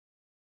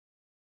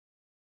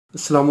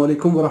Assalamu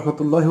alaikum wa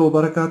rahmatullahi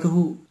wa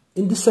barakatuhu.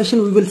 In this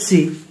session we will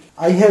see,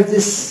 I have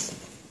this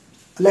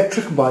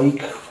electric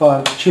bike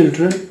for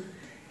children.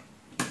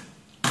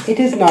 It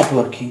is not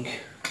working.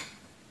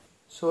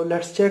 So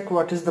let's check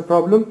what is the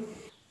problem.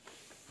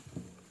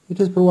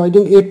 It is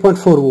providing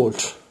 8.4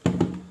 volts.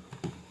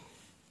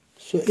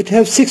 So it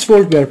has 6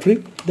 volt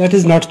battery that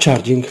is not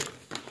charging.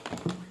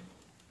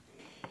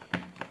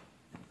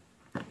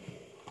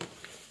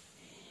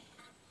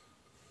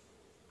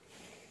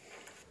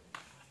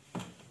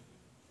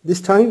 This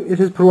time it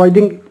is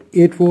providing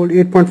 8 volt,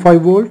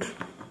 8.5 volt.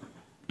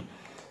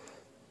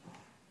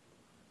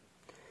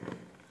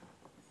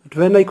 But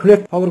when I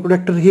connect power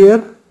connector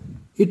here,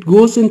 it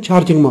goes in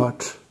charging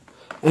mode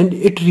and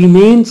it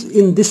remains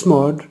in this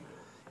mode.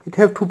 It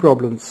have two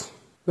problems.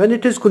 When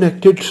it is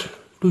connected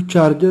to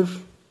charger,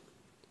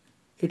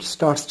 it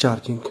starts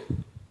charging,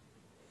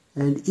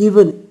 and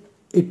even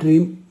it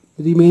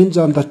remains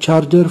on the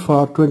charger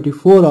for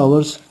 24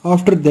 hours.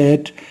 After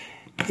that,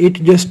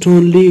 it just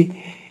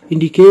only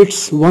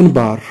indicates 1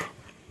 bar,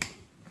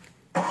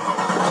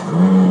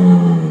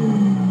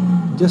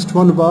 just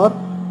 1 bar.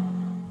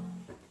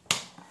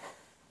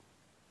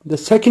 The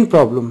second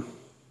problem,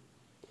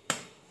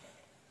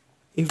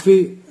 if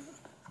we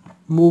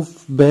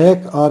move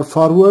back or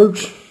forward,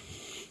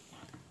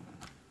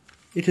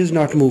 it is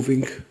not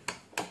moving.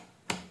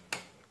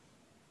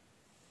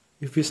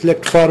 If we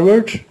select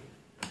forward,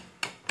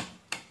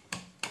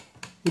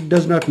 it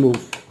does not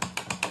move.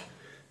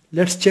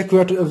 Let's check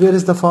where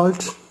is the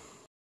fault.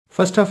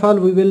 First of all,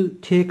 we will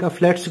take a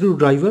flat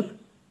screwdriver,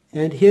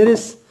 and here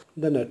is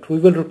the nut. We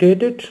will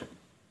rotate it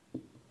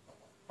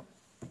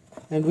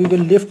and we will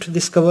lift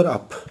this cover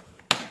up.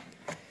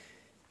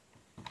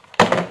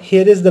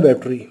 Here is the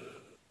battery.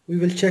 We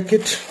will check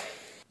it.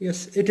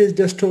 Yes, it is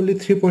just only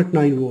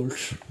 3.9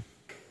 volts.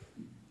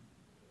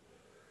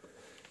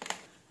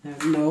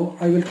 And now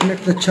I will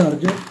connect the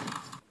charger.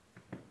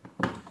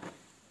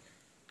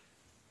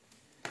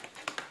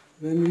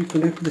 When we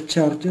connect the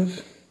charger,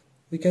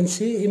 we can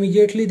see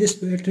immediately this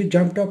battery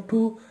jumped up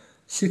to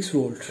 6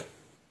 volt.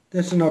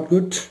 That's not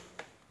good.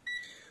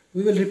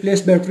 We will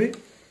replace battery.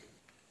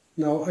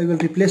 Now I will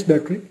replace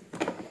battery.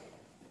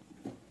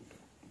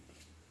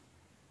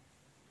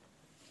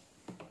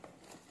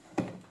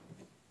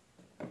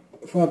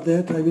 For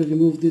that I will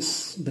remove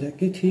this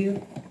bracket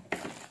here.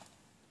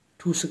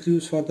 2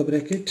 screws for the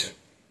bracket.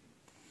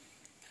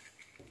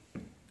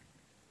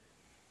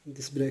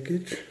 This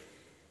bracket.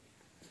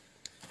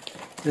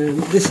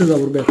 And this is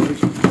our battery.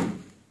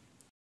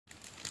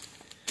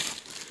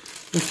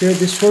 Okay,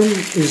 this one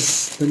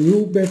is the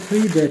new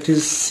battery, that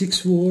is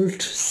 6 volt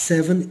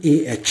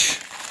 7Ah.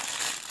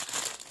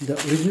 The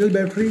original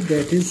battery,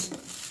 that is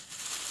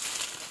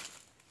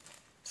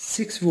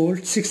 6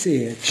 volt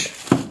 6Ah.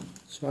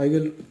 So I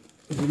will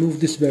remove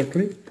this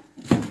battery,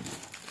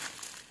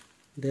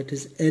 that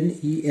is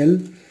NEL,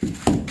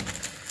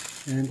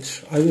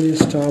 and I will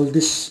install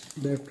this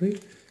battery.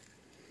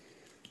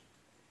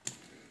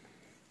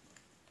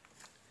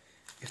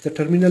 If the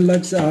terminal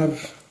lugs are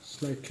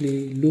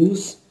slightly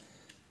loose,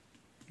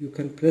 you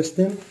can press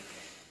them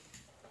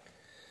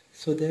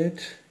so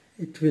that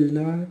it will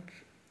not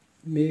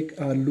make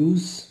a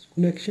loose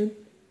connection.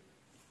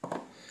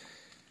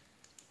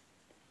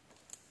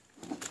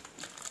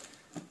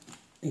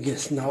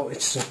 Yes, now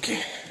it's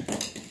okay.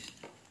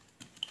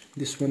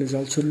 This one is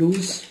also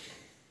loose.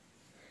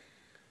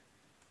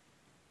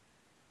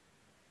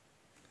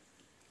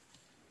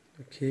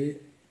 Okay.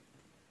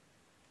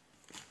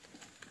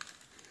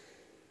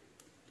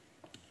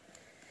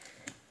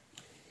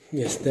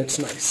 Yes, that's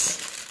nice.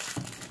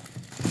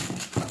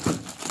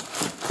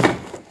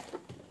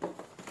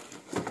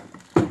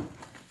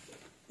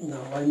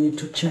 Now I need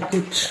to check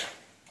it.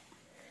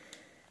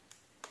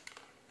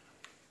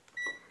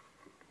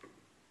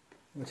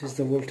 What is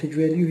the voltage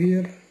value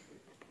here?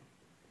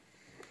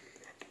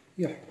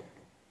 Yeah,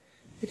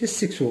 it is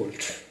 6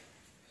 volt.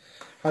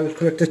 I will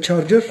connect the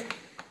charger.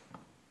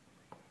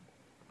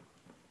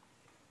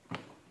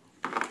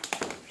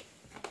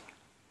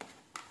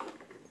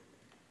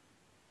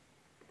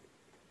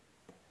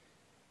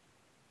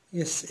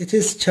 Yes, it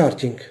is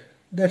charging.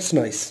 That's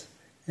nice.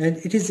 And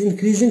it is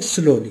increasing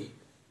slowly.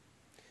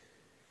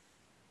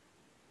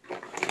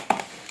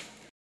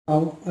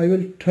 Now I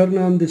will turn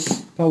on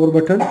this power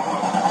button.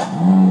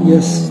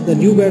 Yes, the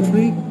new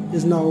battery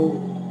is now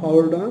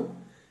powered on,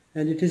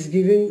 and it is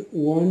giving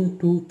 1,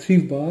 2, 3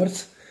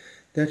 bars.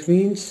 That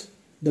means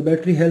the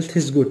battery health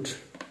is good.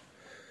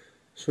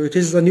 So it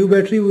is the new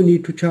battery, we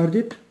need to charge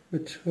it.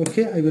 But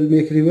okay, I will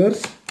make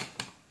reverse,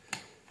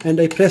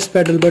 and I press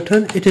pedal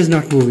button. It is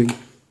not moving.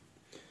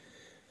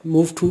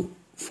 Move to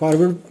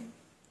forward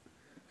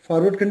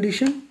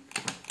condition.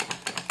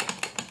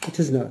 It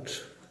is not.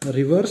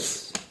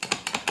 Reverse,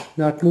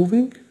 not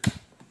moving.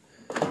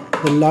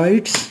 The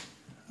lights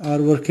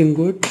are working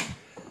good.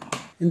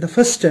 In the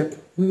first step,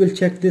 we will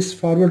check this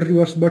forward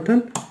reverse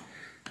button.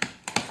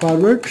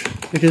 Forward,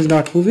 it is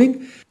not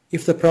moving.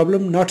 If the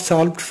problem not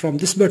solved from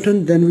this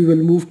button, then we will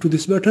move to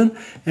this button,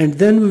 and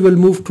then we will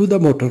move to the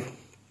motor.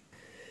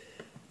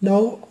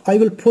 Now I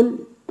will pull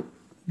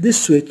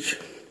this switch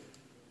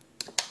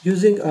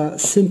using a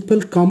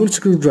simple common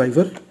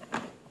screwdriver.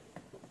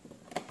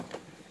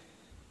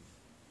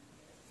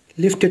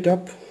 Lift it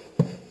up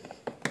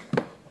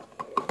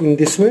in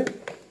this way.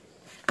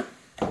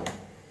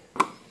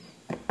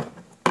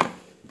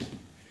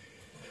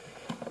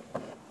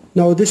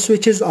 Now this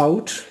switch is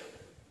out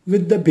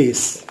with the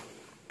base.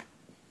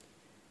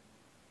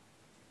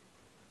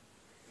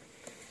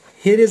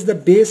 Here is the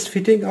base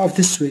fitting of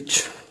this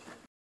switch.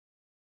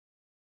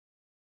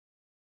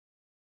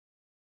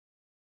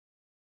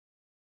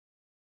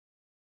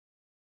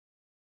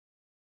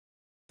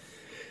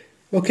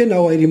 Okay,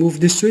 now I remove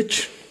this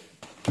switch.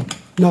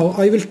 Now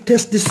I will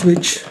test this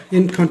switch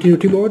in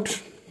continuity mode.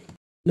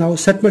 Now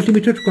set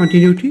multimeter to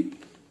continuity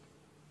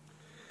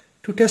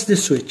to test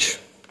this switch.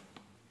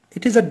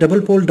 It is a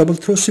double pole double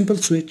throw simple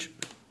switch.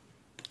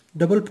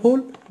 Double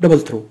pole double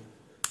throw.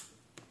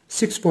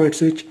 6-point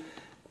switch.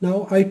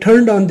 Now I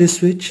turned on this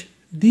switch.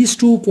 These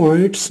 2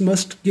 points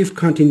must give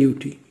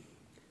continuity.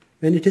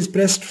 When it is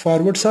pressed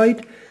forward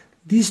side,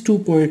 these 2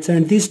 points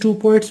and these 2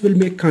 points will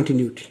make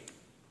continuity.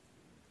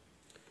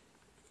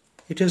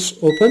 It is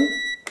open.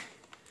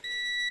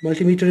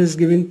 Multimeter is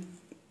giving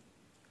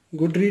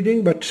good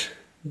reading, but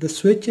the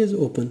switch is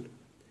open.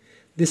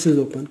 This is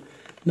open.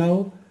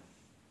 Now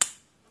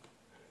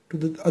to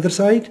the other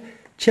side,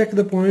 check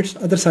the points,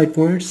 other side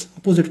points,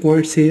 opposite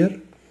points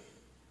here.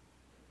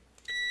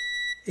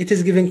 It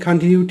is giving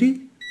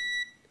continuity.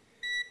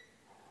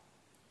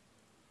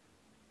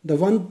 The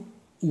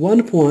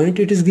one point,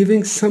 it is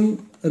giving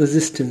some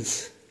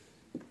resistance.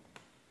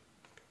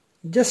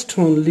 Just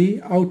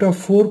only out of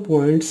 4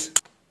 points.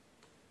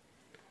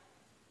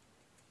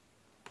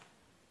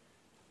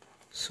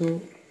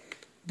 So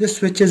this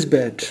switch is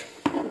bad.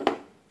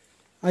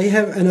 I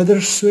have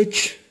another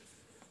switch.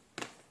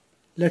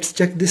 Let's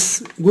check this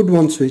good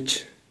one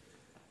switch.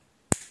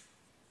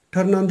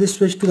 Turn on this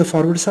switch to the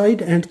forward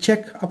side and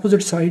check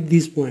opposite side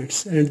these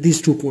points and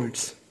these 2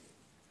 points.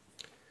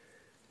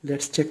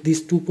 Let's check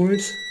these 2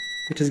 points.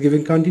 It is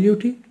giving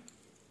continuity.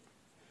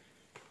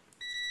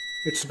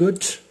 It's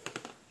good.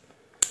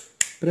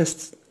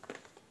 Press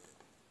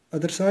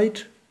other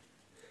side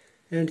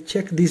and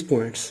check these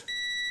points.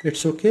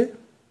 It's okay.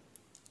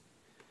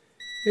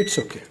 It's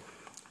okay.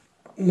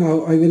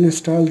 Now I will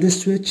install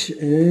this switch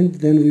and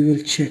then we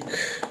will check.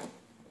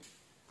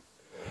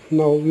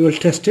 Now we will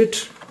test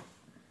it.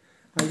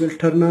 I will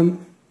turn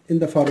on in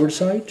the forward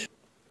side.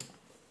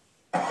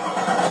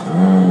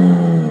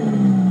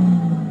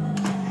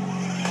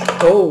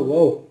 Oh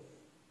wow,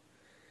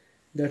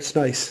 that's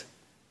nice.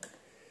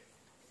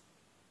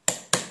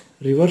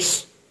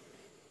 Reverse.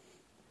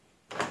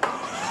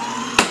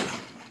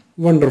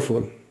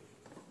 Wonderful.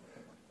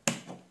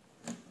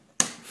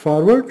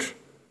 Forward.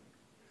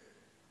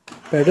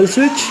 Pedal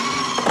switch.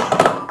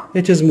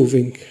 It is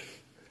moving.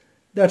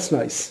 That's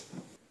nice.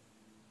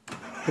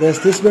 Press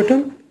this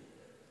button.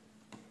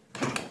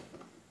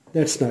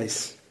 That's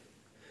nice.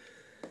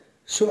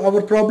 So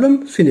our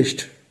problem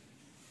finished.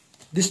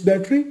 This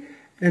battery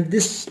and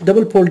this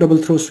double pole double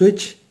throw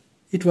switch,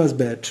 it was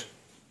bad.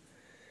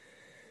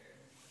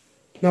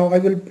 Now I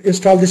will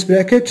install this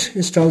bracket,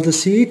 install the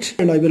seat,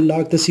 and I will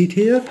lock the seat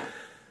here.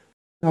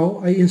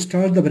 Now I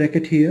installed the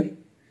bracket here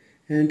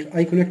and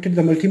I connected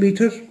the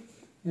multimeter,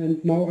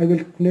 and now I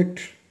will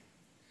connect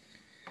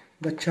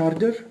the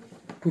charger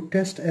to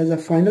test as a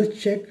final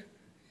check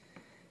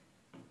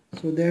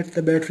so that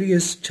the battery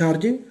is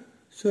charging.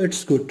 So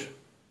it's good.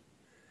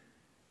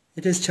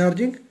 It is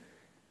charging.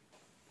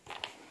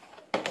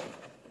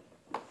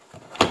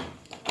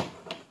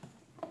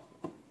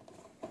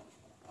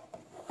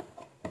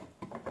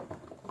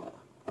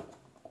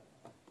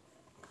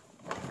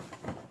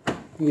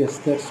 Yes,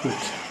 that's good.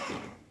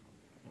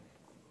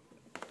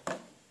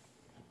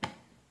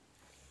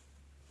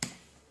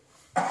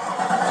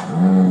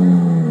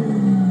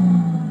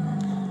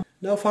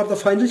 Now for the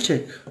final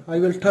check, I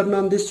will turn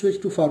on this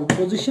switch to forward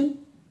position.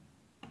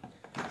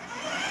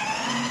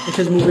 It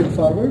is moving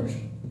forward.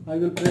 I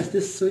will press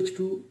this switch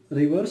to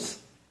reverse.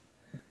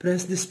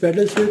 Press this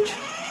pedal switch.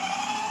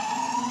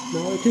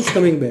 Now it is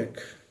coming back.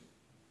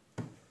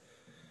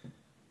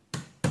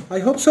 I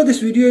hope so this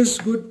video is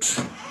good.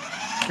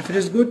 If it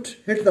is good,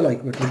 hit the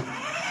like button.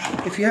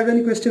 If you have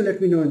any question,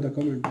 let me know in the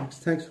comment box.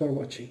 Thanks for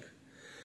watching.